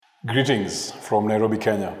Greetings from Nairobi,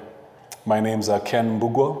 Kenya. My name's Ken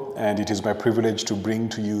Mbugwa, and it is my privilege to bring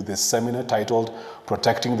to you this seminar titled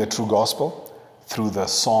Protecting the True Gospel Through the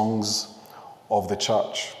Songs of the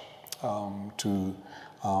Church, to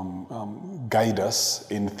guide us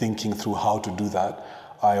in thinking through how to do that.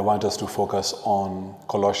 I want us to focus on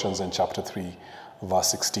Colossians and chapter 3,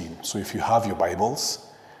 verse 16. So if you have your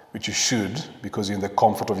Bibles, which you should because you're in the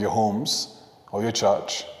comfort of your homes or your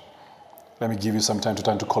church, let me give you some time to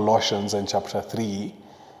turn to Colossians and chapter 3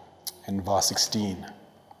 and verse 16.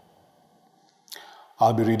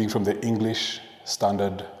 I'll be reading from the English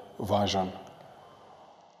Standard Version.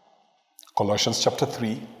 Colossians chapter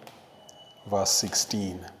 3, verse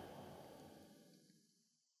 16.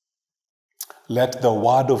 Let the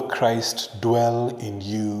word of Christ dwell in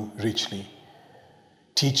you richly,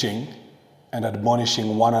 teaching and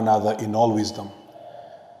admonishing one another in all wisdom,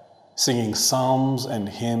 singing psalms and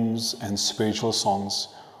hymns and spiritual songs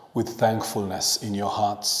with thankfulness in your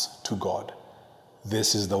hearts to God.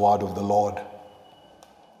 This is the word of the Lord.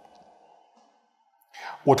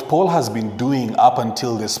 What Paul has been doing up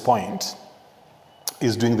until this point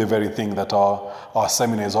is doing the very thing that our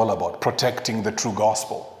seminar is all about, protecting the true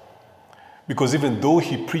gospel. Because even though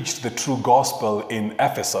he preached the true gospel in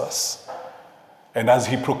Ephesus, and as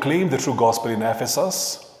he proclaimed the true gospel in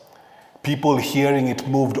Ephesus, people hearing it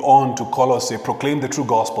moved on to Colossae, proclaimed the true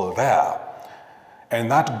gospel there.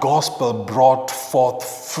 And that gospel brought forth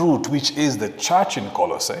fruit, which is the church in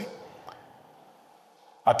Colossae.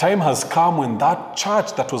 A time has come when that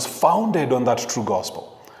church that was founded on that true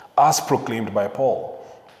gospel, as proclaimed by Paul,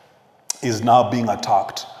 is now being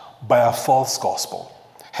attacked by a false gospel,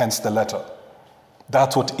 hence the letter.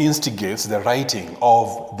 That's what instigates the writing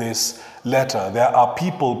of this letter. There are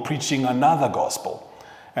people preaching another gospel,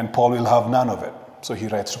 and Paul will have none of it. So he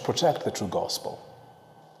writes to protect the true gospel.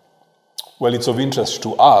 Well, it's of interest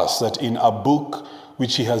to us that in a book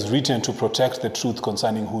which he has written to protect the truth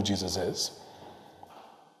concerning who Jesus is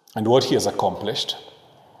and what he has accomplished,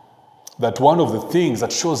 that one of the things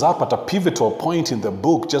that shows up at a pivotal point in the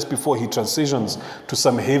book just before he transitions to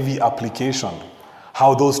some heavy application,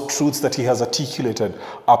 how those truths that he has articulated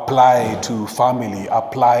apply to family,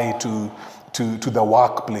 apply to the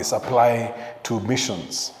workplace, apply to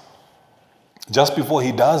missions. Just before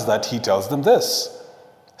he does that, he tells them this: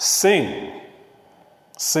 sing.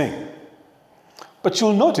 But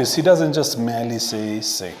you'll notice he doesn't just merely say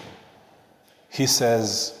sing. He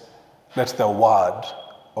says, let the word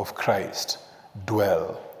of Christ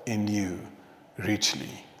dwell in you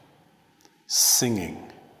richly.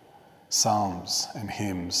 Singing psalms and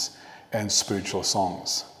hymns and spiritual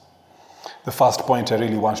songs. The first point I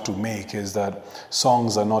really want to make is that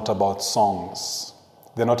songs are not about songs.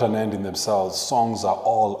 They're not an end in themselves. Songs are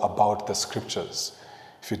all about the scriptures.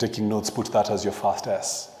 If you're taking notes, put that as your first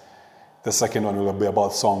S. The second one will be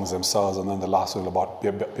about songs themselves, and then the last will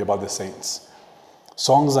be about the saints.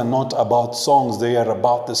 Songs are not about songs. They are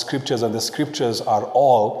about the scriptures, and the scriptures are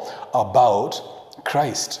all about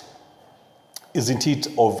Christ. Isn't it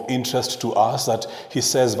of interest to us that he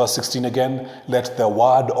says, verse 16 again, let the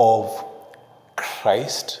word of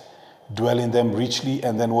Christ dwell in them richly,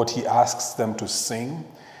 and then what he asks them to sing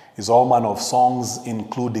is all manner of songs,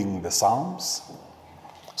 including the psalms,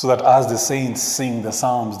 so that as the saints sing the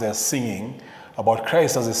psalms, they're singing about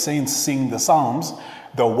Christ. As the saints sing the psalms,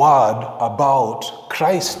 the word about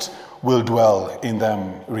Christ will dwell in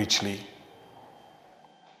them richly.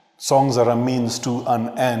 Songs are a means to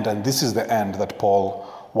an end, and this is the end that Paul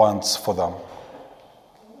wants for them,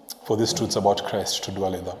 for these truths about Christ to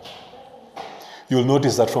dwell in them. You'll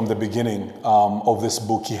notice that from the beginning of this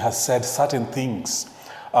book, he has said certain things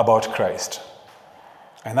about Christ.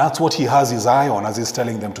 And that's what he has his eye on as he's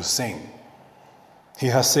telling them to sing. He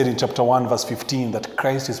has said in chapter 1, verse 15, that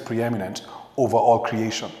Christ is preeminent over all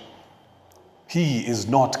creation. He is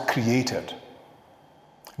not created.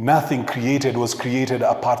 Nothing created was created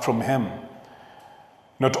apart from him.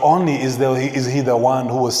 Not only is he the one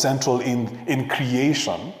who was central in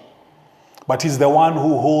creation, but he's the one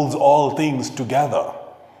who holds all things together.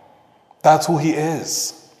 That's who he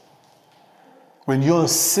is. When you're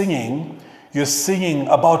singing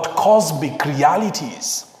about cosmic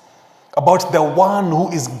realities, about the one who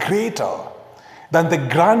is greater than the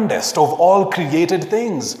grandest of all created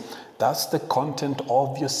things. That's the content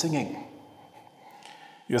of your singing.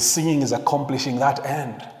 Your singing is accomplishing that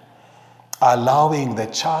end, allowing the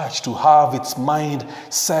church to have its mind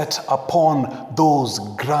set upon those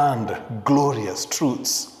grand, glorious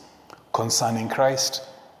truths concerning Christ.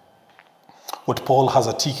 What Paul has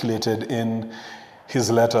articulated in his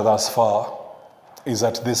letter thus far is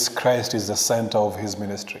that this Christ is the center of his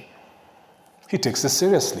ministry. He takes this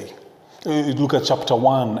seriously. Look at chapter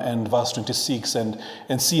 1 and verse 26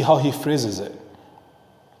 and see how he phrases it.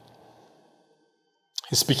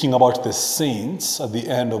 He's speaking about the saints at the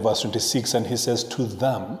end of verse 26, and he says, to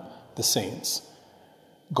them, the saints,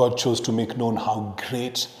 God chose to make known how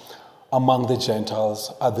great among the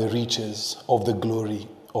Gentiles are the riches of the glory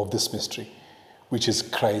of this mystery, which is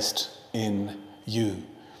Christ in you,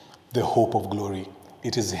 the hope of glory.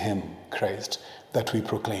 It is him, Christ, that we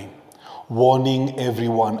proclaim, warning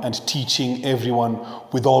everyone and teaching everyone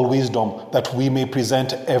with all wisdom, that we may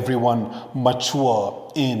present everyone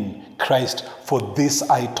mature in Christ. For this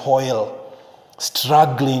I toil,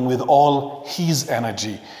 struggling with all his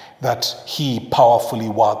energy, that he powerfully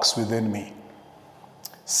works within me.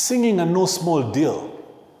 Singing are no small deal.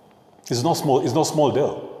 It's no small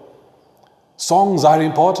deal. Songs are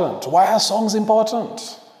important. Why are songs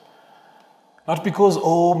important? Not because,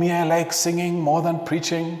 I like singing more than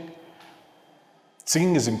preaching.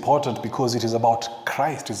 Singing is important because it is about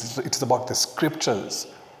Christ. It's about the scriptures.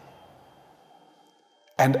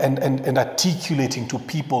 And articulating to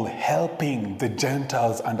people, helping the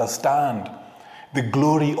Gentiles understand the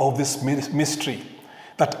glory of this mystery,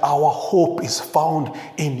 that our hope is found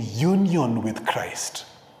in union with Christ.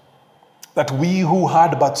 That we who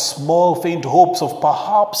had but small faint hopes of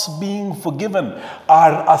perhaps being forgiven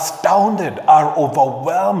are astounded, are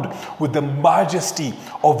overwhelmed with the majesty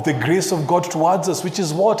of the grace of God towards us, which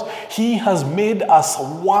is what he has made us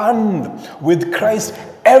one with Christ.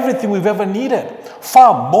 Everything we've ever needed,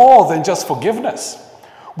 far more than just forgiveness.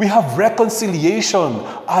 We have reconciliation,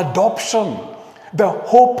 adoption, the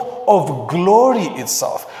hope of glory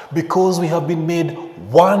itself, because we have been made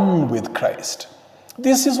one with Christ.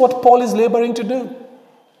 This is what Paul is laboring to do.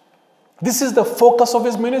 This is the focus of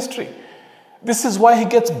his ministry. This is why he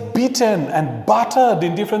gets beaten and battered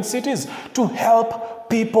in different cities, to help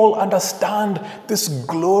people understand this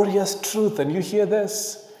glorious truth. And you hear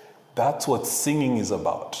this? That's what singing is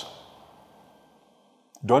about.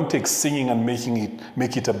 Don't take singing and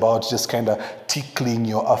make it about just kind of tickling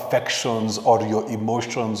your affections or your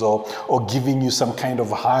emotions, or giving you some kind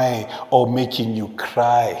of high or making you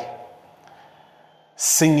cry.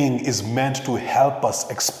 Singing is meant to help us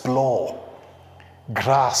explore,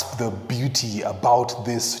 grasp the beauty about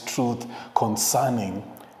this truth concerning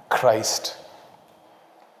Christ.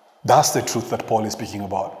 That's the truth that Paul is speaking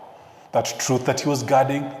about. That truth that he was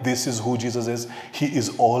guarding. This is who Jesus is. He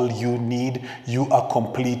is all you need. You are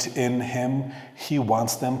complete in him. He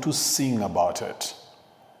wants them to sing about it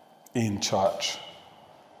in church.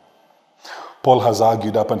 Paul has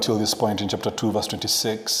argued up until this point in chapter 2, verse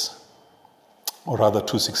 26, or rather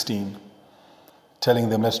 2:16, telling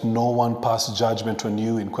them, let no one pass judgment on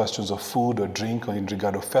you in questions of food or drink, or in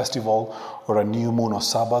regard of festival or a new moon or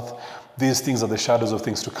Sabbath. These things are the shadows of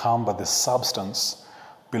things to come, but the substance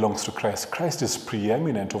belongs to Christ. Christ is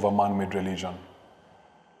preeminent over man-made religion.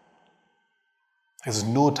 There's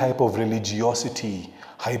no type of religiosity,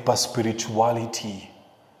 hyper-spirituality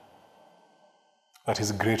that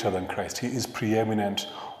is greater than Christ. He is preeminent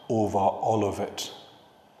over all of it.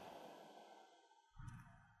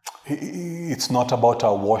 It's not about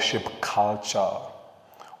our worship culture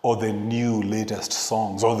or the new latest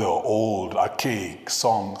songs or the old archaic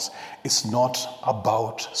songs. It's not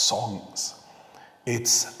about songs.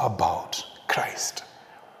 It's about Christ.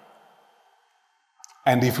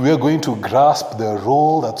 And if we are going to grasp the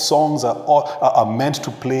role that songs are meant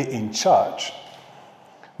to play in church,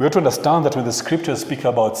 we have to understand that when the scriptures speak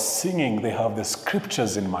about singing, they have the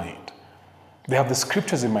scriptures in mind. They have the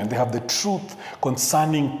scriptures in mind. They have the truth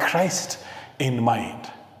concerning Christ in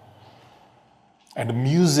mind. And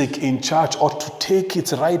music in church ought to take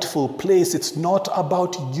its rightful place. It's not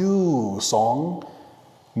about you, song,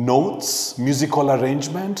 notes, musical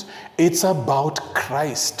arrangement. It's about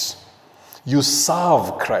Christ. You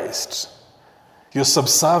serve Christ. You're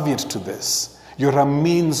subservient to this. You're a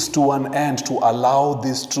means to an end to allow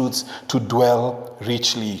these truths to dwell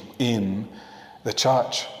richly in the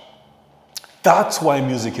church. That's why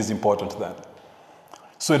music is important then.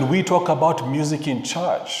 So when we talk about music in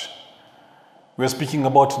church, we're speaking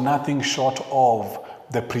about nothing short of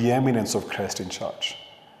the preeminence of Christ in church,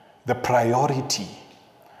 the priority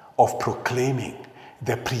of proclaiming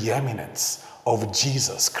the preeminence of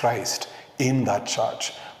Jesus Christ in that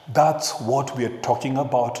church. That's what we're talking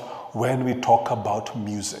about when we talk about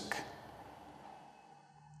music.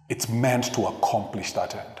 It's meant to accomplish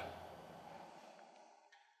that end.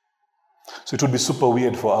 So it would be super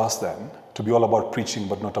weird for us then to be all about preaching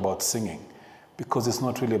but not about singing, because it's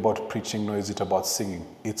not really about preaching, nor is it about singing.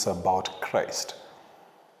 It's about Christ.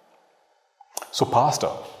 So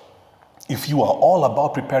pastor, If you are all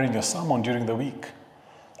about preparing your sermon during the week,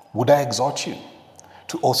 would I exhort you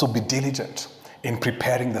to also be diligent in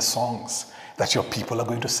preparing the songs that your people are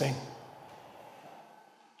going to sing?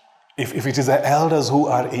 If it is the elders who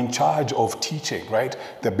are in charge of teaching, right,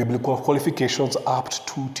 the biblical qualifications apt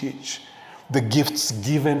to teach, the gifts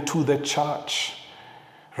given to the church,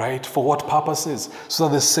 right, for what purposes? So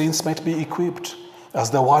that the saints might be equipped as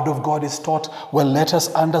the word of God is taught. Well, let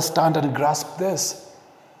us understand and grasp this.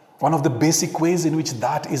 One of the basic ways in which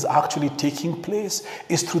that is actually taking place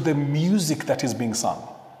is through the music that is being sung.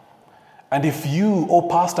 And if you, oh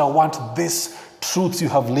pastor, want these truths you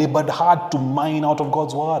have labored hard to mine out of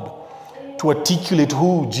God's word, to articulate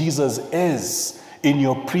who Jesus is in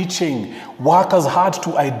your preaching, work as hard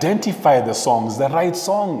to identify the songs, the right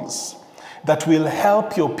songs that will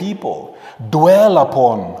help your people dwell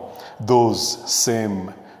upon those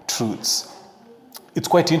same truths. It's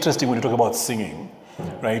quite interesting when you talk about singing,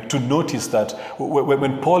 right, to notice that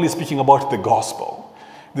when Paul is speaking about the gospel,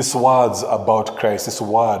 these words about Christ, this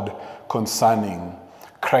word concerning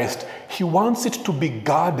Christ, he wants it to be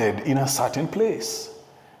guarded in a certain place.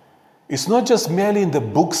 It's not just merely in the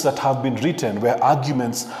books that have been written where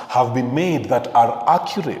arguments have been made that are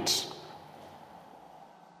accurate.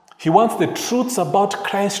 He wants the truths about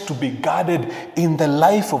Christ to be guarded in the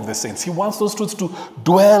life of the saints. He wants those truths to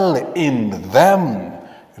dwell in them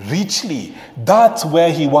richly. That's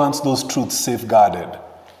where he wants those truths safeguarded.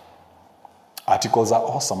 Articles are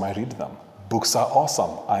awesome, I read them. Books are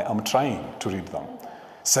awesome, I am trying to read them.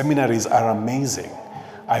 Seminaries are amazing.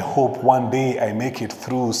 I hope one day I make it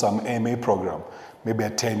through some MA program, maybe a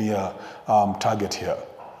 10-year target here.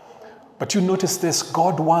 But you notice this,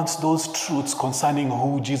 God wants those truths concerning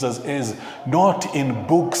who Jesus is, not in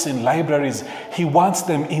books, in libraries. He wants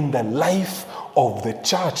them in the life of the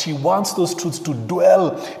church. He wants those truths to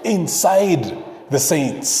dwell inside the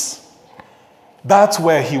saints. That's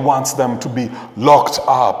where he wants them to be locked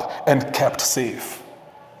up and kept safe.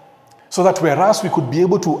 So that whereas we could be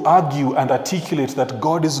able to argue and articulate that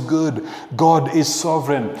God is good, God is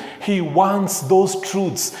sovereign, he wants those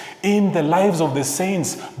truths in the lives of the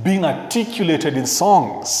saints being articulated in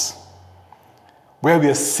songs, where we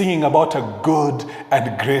are singing about a good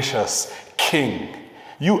and gracious King.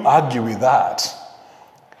 You argue with that,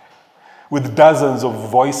 with dozens of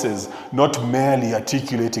voices, not merely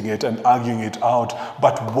articulating it and arguing it out,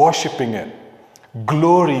 but worshiping it,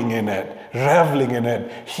 glorying in it, reveling in it.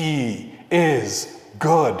 He is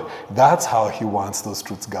good. That's how he wants those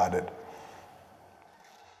truths guarded.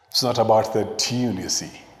 It's not about the tune, you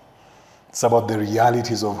see. It's about the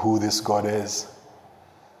realities of who this God is.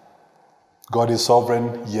 God is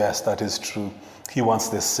sovereign. Yes, that is true. He wants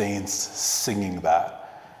the saints singing that.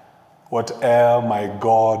 Whatever my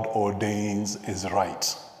God ordains is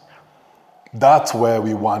right. That's where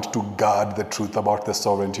we want to guard the truth about the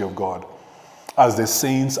sovereignty of God, as the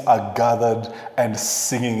saints are gathered and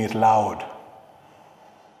singing it loud.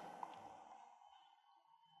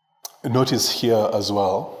 Notice here as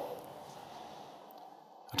well,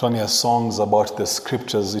 not only as songs about the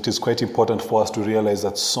scriptures, it is quite important for us to realize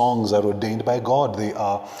that songs are ordained by God. They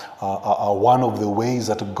are one of the ways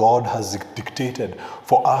that God has dictated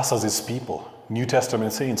for us as his people, New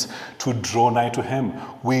Testament saints, to draw nigh to him.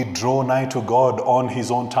 We draw nigh to God on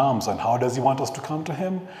his own terms. And how does he want us to come to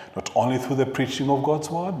him? Not only through the preaching of God's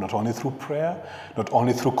word, not only through prayer, not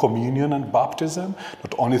only through communion and baptism,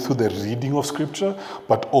 not only through the reading of scripture,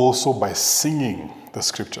 but also by singing the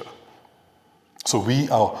scripture. So we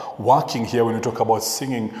are working here, when we talk about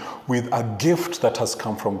singing, with a gift that has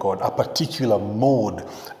come from God, a particular mode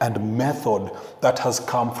and method that has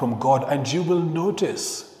come from God. And you will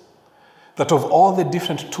notice that of all the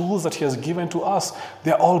different tools that he has given to us,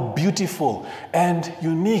 they're all beautiful and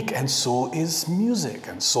unique. And so is music,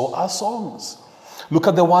 and so are songs. Look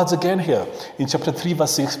at the words again here in chapter 3,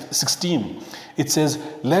 verse 16. It says,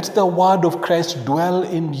 "Let the word of Christ dwell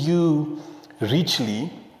in you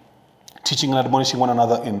richly, teaching and admonishing one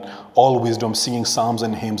another in all wisdom, singing psalms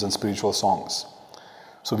and hymns and spiritual songs."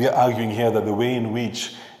 So we are arguing here that the way in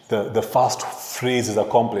which the first phrase is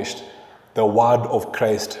accomplished, the word of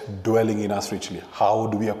Christ dwelling in us richly, how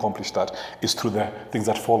do we accomplish that? Is through the things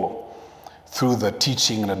that follow. Through the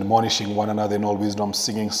teaching and admonishing one another in all wisdom,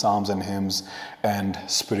 singing psalms and hymns and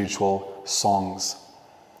spiritual songs.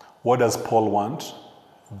 What does Paul want?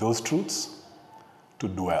 Those truths to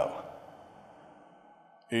dwell.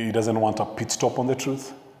 He doesn't want a pit stop on the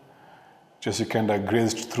truth. Just you kind of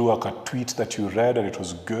grazed through like a tweet that you read and it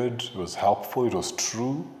was good, it was helpful, it was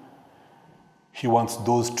true. He wants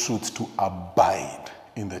those truths to abide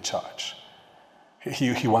in the church.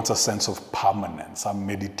 He wants a sense of permanence, a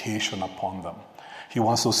meditation upon them. He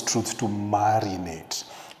wants those truths to marinate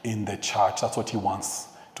in the church. That's what he wants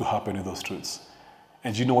to happen with those truths.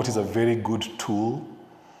 And you know what is a very good tool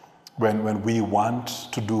when we want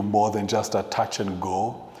to do more than just a touch and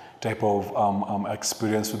go type of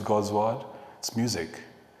experience with God's word? It's music.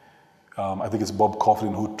 I think it's Bob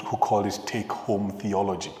Kauflin who called it take-home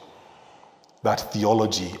theology. That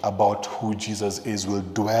theology about who Jesus is will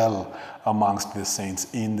dwell amongst the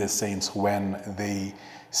saints, in the saints, when they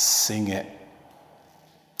sing it.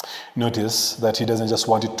 Notice that he doesn't just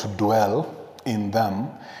want it to dwell in them,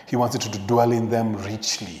 he wants it to dwell in them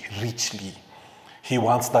richly. He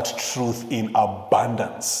wants that truth in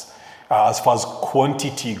abundance, as far as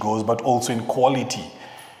quantity goes, but also in quality.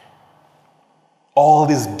 All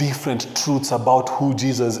these different truths about who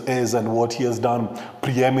Jesus is and what he has done,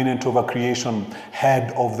 preeminent over creation,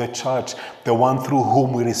 head of the church, the one through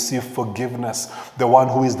whom we receive forgiveness, the one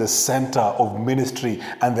who is the center of ministry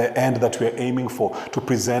and the end that we are aiming for, to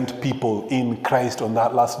present people in Christ on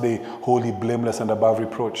that last day, holy, blameless, and above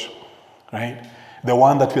reproach, right? The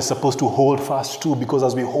one that we're supposed to hold fast to, because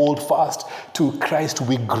as we hold fast to Christ,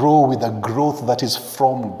 we grow with a growth that is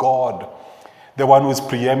from God. The one who is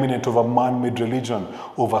preeminent over man-made religion,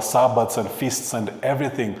 over Sabbaths and feasts and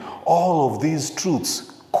everything. All of these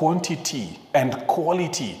truths, quantity and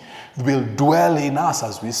quality, will dwell in us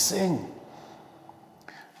as we sing.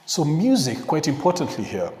 So music, quite importantly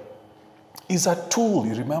here, is a tool.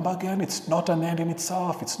 You remember again, it's not an end in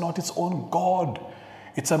itself. It's not its own God.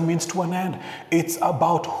 It's a means to an end. It's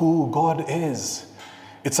about who God is.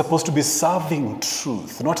 It's supposed to be serving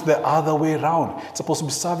truth, not the other way around. It's supposed to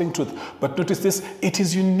be serving truth. But notice this, it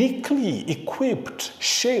is uniquely equipped,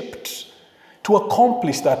 shaped to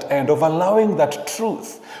accomplish that end of allowing that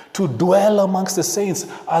truth to dwell amongst the saints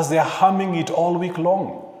as they are humming it all week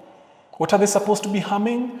long. What are they supposed to be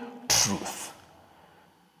humming? Truth.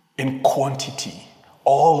 In quantity.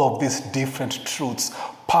 All of these different truths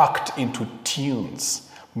packed into tunes,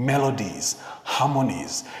 melodies,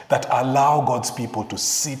 harmonies that allow God's people to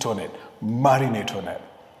sit on it, marinate on it.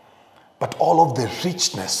 But all of the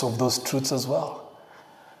richness of those truths as well.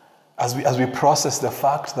 As we process the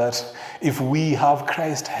fact that if we have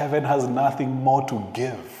Christ, heaven has nothing more to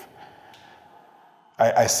give.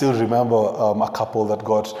 I still remember a couple that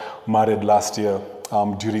got married last year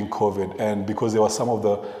during COVID, and because there were some of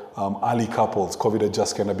the early couples, COVID had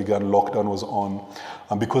just kind of begun, lockdown was on,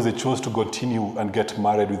 and because they chose to continue and get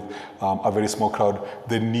married with a very small crowd,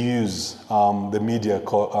 the news, the media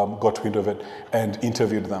got wind of it and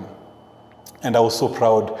interviewed them. And I was so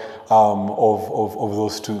proud of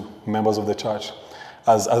those two members of the church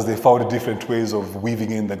as they found different ways of weaving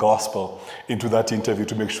in the gospel into that interview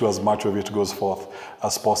to make sure as much of it goes forth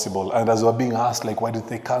as possible. And as they were being asked, like, why did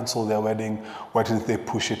they cancel their wedding? Why didn't they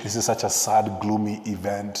push it? This is such a sad, gloomy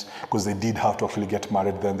event, because they did have to actually get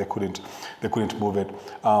married then. They couldn't move it.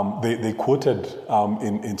 They quoted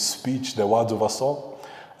in speech the words of a song,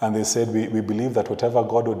 and they said, we believe that whatever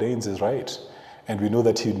God ordains is right, and we know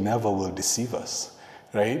that he never will deceive us,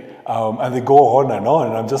 right? And they go on, and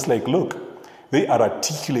I'm just like, look, they are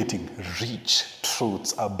articulating rich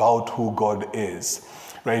truths about who God is,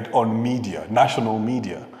 right, on media, national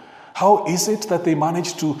media. How is it that they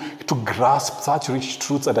manage to grasp such rich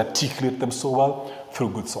truths and articulate them so well?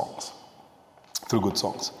 Through good songs. Through good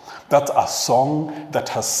songs. That's a song that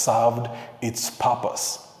has served its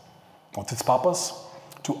purpose. What's its purpose?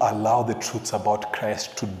 To allow the truths about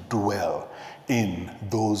Christ to dwell in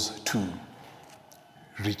those two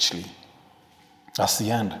richly. That's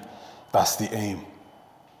the end. That's the aim.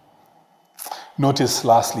 Notice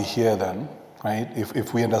lastly here then, right,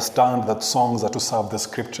 if we understand that songs are to serve the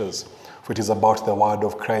scriptures, for it is about the word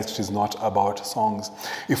of Christ, it is not about songs.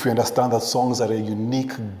 If we understand that songs are a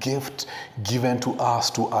unique gift given to us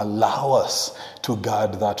to allow us to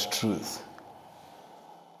guard that truth,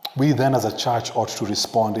 we then as a church ought to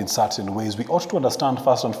respond in certain ways. We ought to understand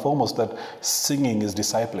first and foremost that singing is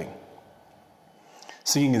discipling.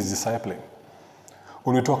 Singing is discipling.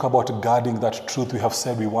 When we talk about guarding that truth, we have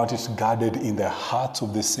said we want it guarded in the hearts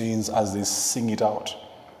of the saints as they sing it out.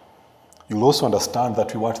 You'll also understand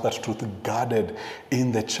that we want that truth guarded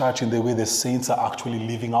in the church in the way the saints are actually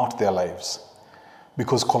living out their lives.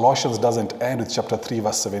 Because Colossians doesn't end with chapter 3,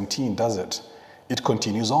 verse 17, does it? It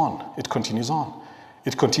continues on. It continues on.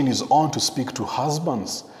 It continues on to speak to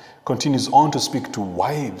husbands, continues on to speak to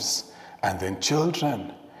wives, and then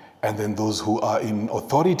children, and then those who are in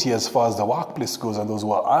authority as far as the workplace goes, and those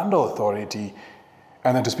who are under authority,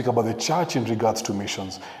 and then to speak about the church in regards to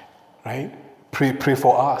missions, right? Pray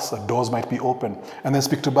for us that doors might be open, and then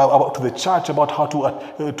speak to the church about how to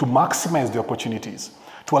maximize the opportunities,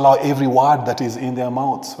 to allow every word that is in their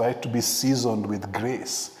mouths, right, to be seasoned with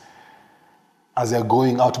grace. As they're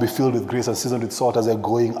going out, to be filled with grace and seasoned with salt as they're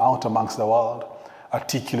going out amongst the world,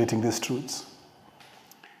 articulating these truths.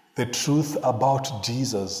 The truth about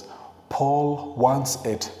Jesus, Paul wants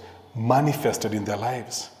it manifested in their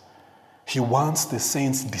lives. He wants the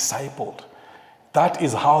saints discipled. That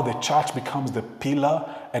is how the church becomes the pillar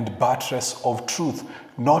and buttress of truth,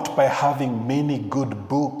 not by having many good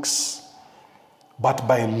books, but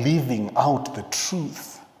by living out the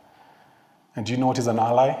truth. And do you know what is an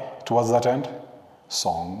ally towards that end?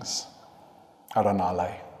 Songs are an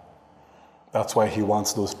ally. That's why he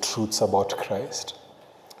wants those truths about Christ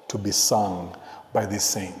to be sung by the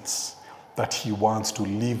saints, that he wants to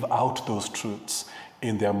live out those truths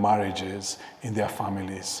in their marriages, in their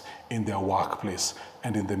families, in their workplace,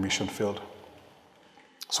 and in the mission field.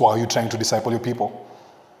 So are you trying to disciple your people?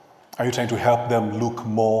 Are you trying to help them look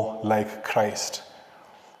more like Christ?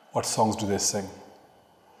 What songs do they sing?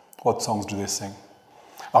 What songs do they sing?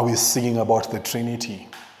 Are we singing about the Trinity,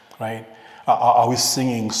 right? Are we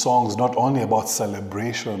singing songs not only about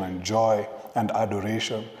celebration and joy and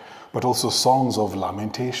adoration, but also songs of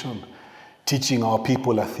lamentation, teaching our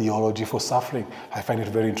people a theology for suffering? I find it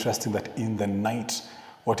very interesting that in the night,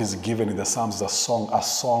 what is given in the Psalms is a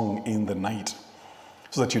song in the night.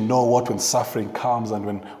 So that you know what, when suffering comes and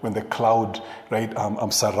when the cloud, right,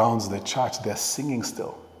 surrounds the church, they're singing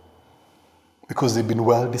still. Because they've been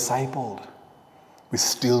well discipled. We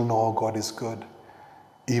still know God is good,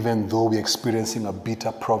 even though we're experiencing a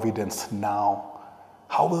bitter providence now.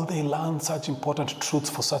 How will they learn such important truths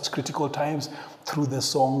for such critical times? Through the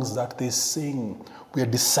songs that they sing. We are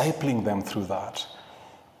discipling them through that.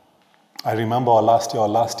 I remember our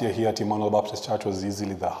last year here at Emmanuel Baptist Church was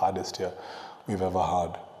easily the hardest year we've ever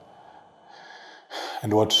had.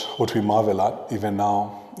 And what we marvel at even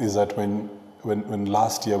now is that when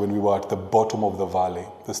last year, when we were at the bottom of the valley,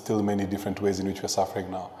 there's still many different ways in which we're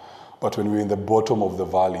suffering now. But when we were in the bottom of the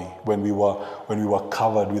valley, when we were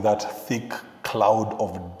covered with that thick cloud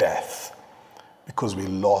of death, because we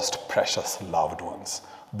lost precious loved ones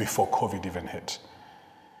before COVID even hit.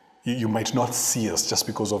 You might not see us just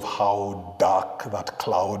because of how dark that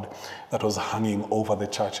cloud that was hanging over the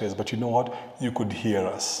church is. But you know what? You could hear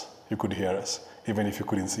us. You could hear us, even if you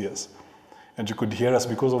couldn't see us. And you could hear us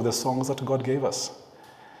because of the songs that God gave us.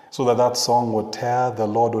 So that song, "Whate'er the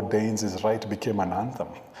Lord ordains is right," became an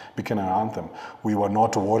anthem. We were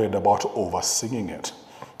not worried about over-singing it.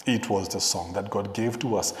 It was the song that God gave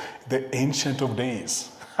to us. The Ancient of Days,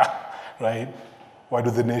 right? Why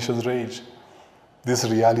do the nations rage? This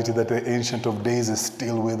reality that the Ancient of Days is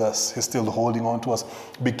still with us, he's still holding on to us,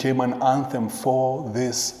 became an anthem for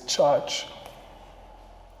this church.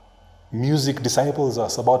 Music disciples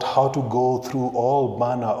us about how to go through all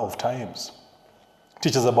manner of times.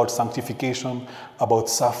 Teaches about sanctification, about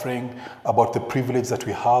suffering, about the privilege that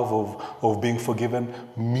we have of being forgiven.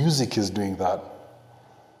 Music is doing that.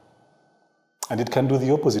 And it can do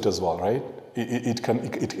the opposite as well, right? It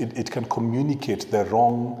can communicate the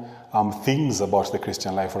wrong things about the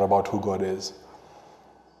Christian life or about who God is.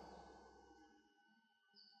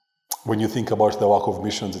 When you think about the work of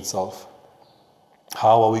missions itself,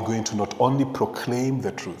 how are we going to not only proclaim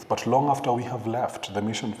the truth, but long after we have left the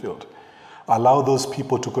mission field, allow those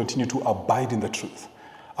people to continue to abide in the truth?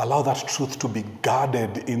 Allow that truth to be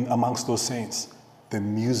guarded in amongst those saints. The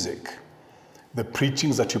music, the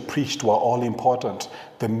preachings that you preached were all important.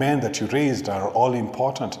 The men that you raised are all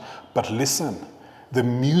important. But listen, the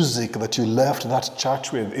music that you left that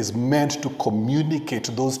church with is meant to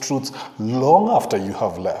communicate those truths long after you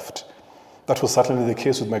have left. That was certainly the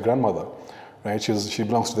case with my grandmother. Right? She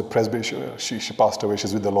belongs to the Presbyterian. She passed away.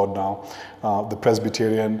 She's with the Lord now. The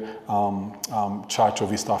Presbyterian Church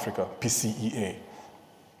of East Africa, PCEA.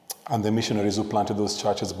 And the missionaries who planted those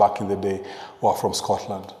churches back in the day were from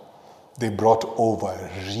Scotland. They brought over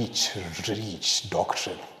rich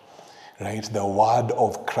doctrine, right? The word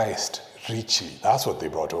of Christ richly. That's what they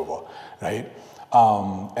brought over, right?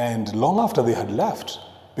 And long after they had left,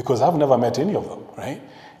 because I've never met any of them, right?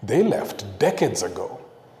 They left decades ago.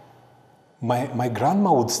 My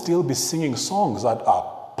grandma would still be singing songs that are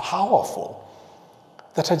powerful,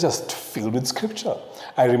 that are just filled with scripture.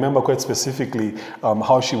 I remember quite specifically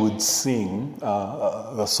how she would sing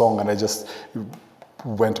the song, and I just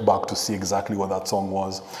went back to see exactly what that song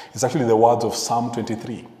was. It's actually the words of Psalm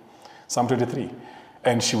 23. Psalm 23.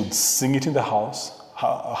 And she would sing it in the house.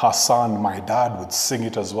 Her son, my dad, would sing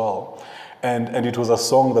it as well. And it was a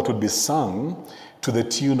song that would be sung to the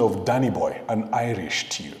tune of Danny Boy, an Irish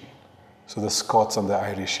tune. So the Scots and the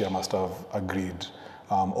Irish here must have agreed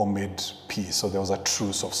or made peace. So there was a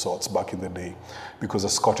truce of sorts back in the day, because the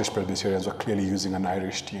Scottish Presbyterians were clearly using an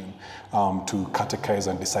Irish tune to catechize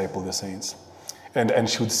and disciple the saints. And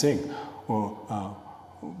she would sing,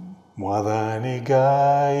 Mwathani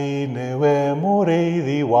Ngai newe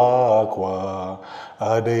mureithi wakwa,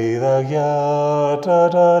 adeithagia ta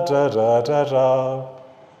ta ta ta ta ta.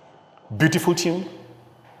 Beautiful tune,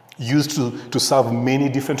 used to serve many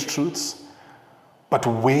different truths. But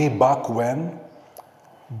way back when,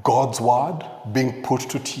 God's word being put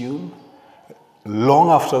to tune, long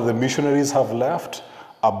after the missionaries have left,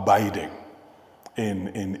 abiding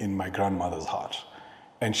in my grandmother's heart.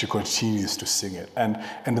 And she continues to sing it. And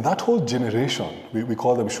that whole generation, we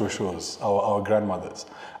call them shoshos, our grandmothers.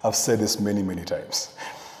 I've said this many, many times.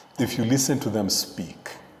 If you listen to them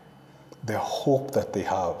speak, the hope that they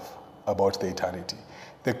have about the eternity,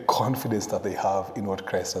 the confidence that they have in what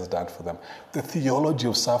Christ has done for them, the theology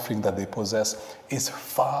of suffering that they possess is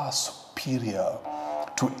far superior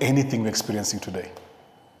to anything we're experiencing today.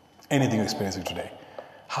 Anything we're experiencing today.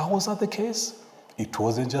 How was that the case? It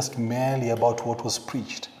wasn't just merely about what was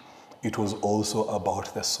preached. It was also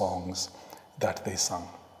about the songs that they sang.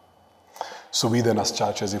 So we then as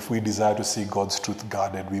churches, if we desire to see God's truth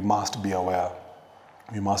guarded, we must be aware.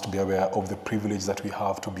 We must be aware of the privilege that we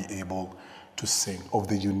have to be able to sing, of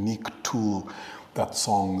the unique tool that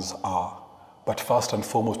songs are. But first and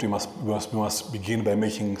foremost, we must begin by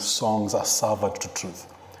making songs a servant to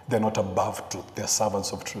truth. They're not above truth, they're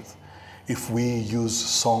servants of truth. If we use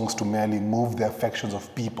songs to merely move the affections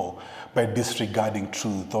of people by disregarding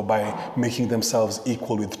truth or by making themselves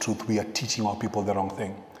equal with truth, we are teaching our people the wrong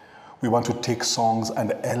thing. We want to take songs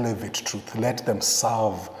and elevate truth, let them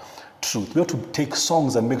serve truth. We have to take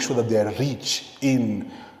songs and make sure that they are rich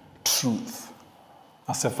in truth.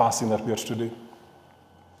 That's the first thing that we have to do.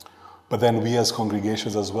 But then we as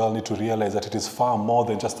congregations as well need to realize that it is far more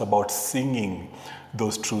than just about singing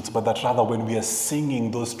those truths, but that rather when we are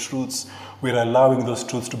singing those truths, we're allowing those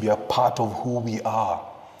truths to be a part of who we are,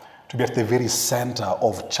 to be at the very center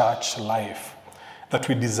of church life, that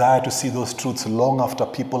we desire to see those truths long after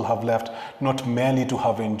people have left, not merely to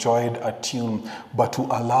have enjoyed a tune, but to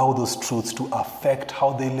allow those truths to affect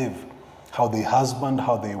how they live, how they husband,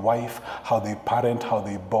 how they wife, how they parent, how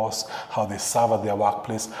they boss, how they serve at their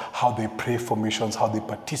workplace, how they pray for missions, how they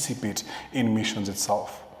participate in missions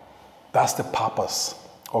itself. That's the purpose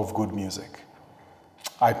of good music.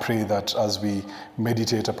 I pray that as we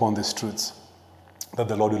meditate upon these truths, that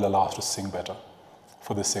the Lord will allow us to sing better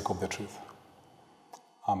for the sake of the truth.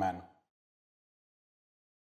 Amen.